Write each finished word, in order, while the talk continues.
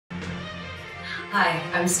Hi,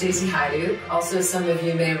 I'm Stacy Haiduk. Also, some of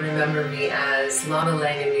you may remember me as Lana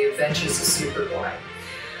in The Adventures of Superboy.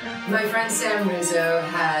 My friend Sam Rizzo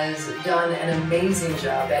has done an amazing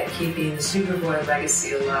job at keeping the Superboy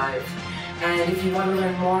legacy alive. And if you want to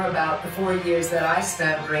learn more about the 4 years that I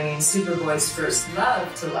spent bringing Superboy's first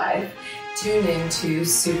love to life, tune in to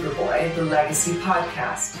Superboy, the Legacy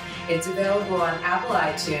podcast. It's available on Apple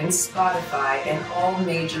iTunes, Spotify, and all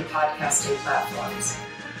major podcasting platforms.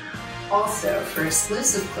 Also, for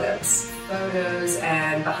exclusive clips, photos,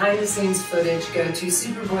 and behind-the-scenes footage, go to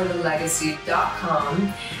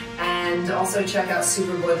superboythelegacy.com and also check out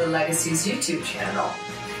Superboy the Legacy's YouTube channel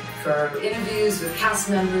for interviews with cast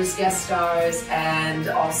members, guest stars, and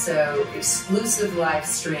also exclusive live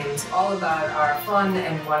streams all about our fun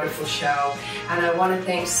and wonderful show. And I want to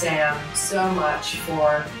thank Sam so much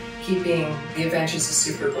for keeping The Adventures of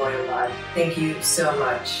Superboy alive. Thank you so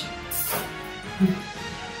much.